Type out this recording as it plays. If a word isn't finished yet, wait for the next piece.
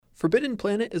Forbidden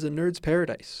Planet is a nerd's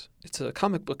paradise. It's a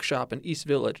comic book shop in East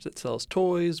Village that sells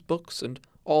toys, books, and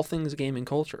all things gaming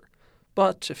culture.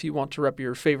 But if you want to rep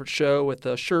your favorite show with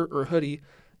a shirt or hoodie,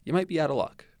 you might be out of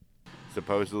luck.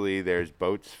 Supposedly there's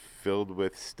boats filled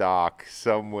with stock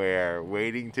somewhere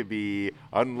waiting to be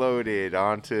unloaded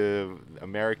onto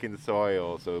American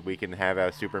soil so we can have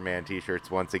our Superman t-shirts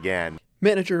once again.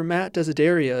 Manager Matt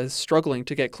Desideria is struggling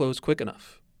to get clothes quick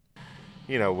enough.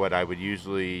 You know, what I would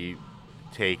usually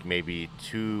take maybe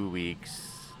 2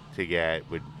 weeks to get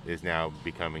is now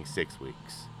becoming 6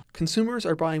 weeks. Consumers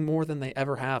are buying more than they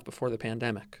ever have before the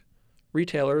pandemic.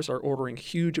 Retailers are ordering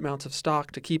huge amounts of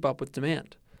stock to keep up with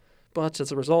demand. But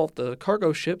as a result, the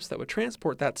cargo ships that would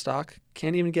transport that stock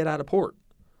can't even get out of port.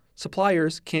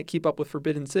 Suppliers can't keep up with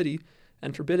Forbidden City,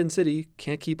 and Forbidden City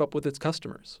can't keep up with its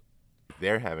customers.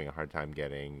 They're having a hard time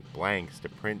getting blanks to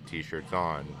print t-shirts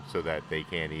on so that they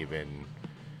can't even,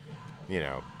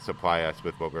 supply us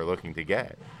with what we're looking to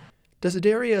get.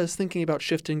 Desideria is thinking about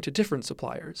shifting to different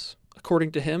suppliers.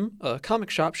 According to him, a comic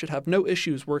shop should have no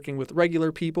issues working with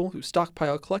regular people who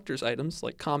stockpile collector's items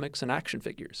like comics and action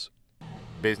figures.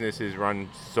 Businesses run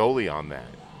solely on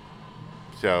that.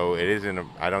 So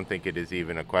I don't think it is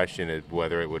even a question of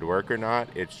whether it would work or not.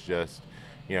 It's just,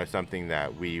 something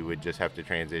that we would just have to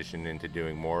transition into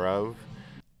doing more of.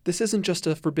 This isn't just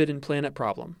a Forbidden Planet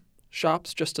problem.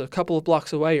 Shops just a couple of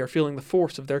blocks away are feeling the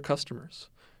force of their customers.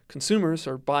 Consumers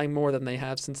are buying more than they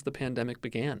have since the pandemic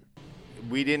began.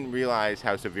 We didn't realize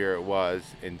how severe it was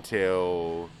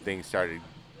until things started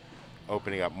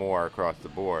opening up more across the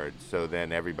board, so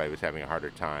then everybody was having a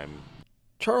harder time.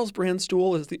 Charles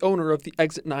Brandstuhl is the owner of the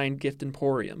Exit 9 Gift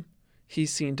Emporium.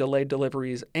 He's seen delayed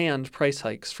deliveries and price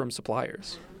hikes from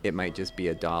suppliers. It might just be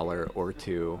 $1 or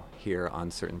 $2 here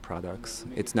on certain products.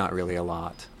 It's not really a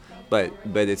lot, but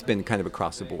it's been kind of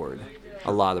across the board.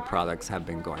 A lot of products have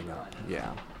been going up,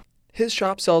 yeah. His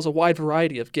shop sells a wide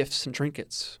variety of gifts and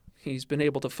trinkets. He's been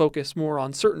able to focus more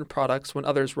on certain products when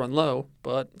others run low,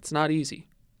 but it's not easy.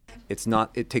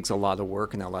 It takes a lot of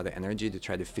work and a lot of energy to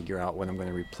try to figure out what I'm going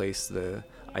to replace the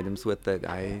items with that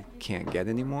I can't get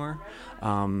anymore.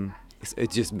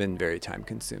 It's just been very time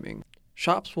consuming.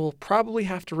 Shops will probably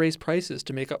have to raise prices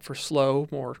to make up for slow,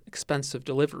 more expensive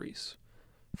deliveries.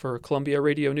 For Columbia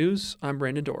Radio News, I'm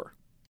Brandon Dorr.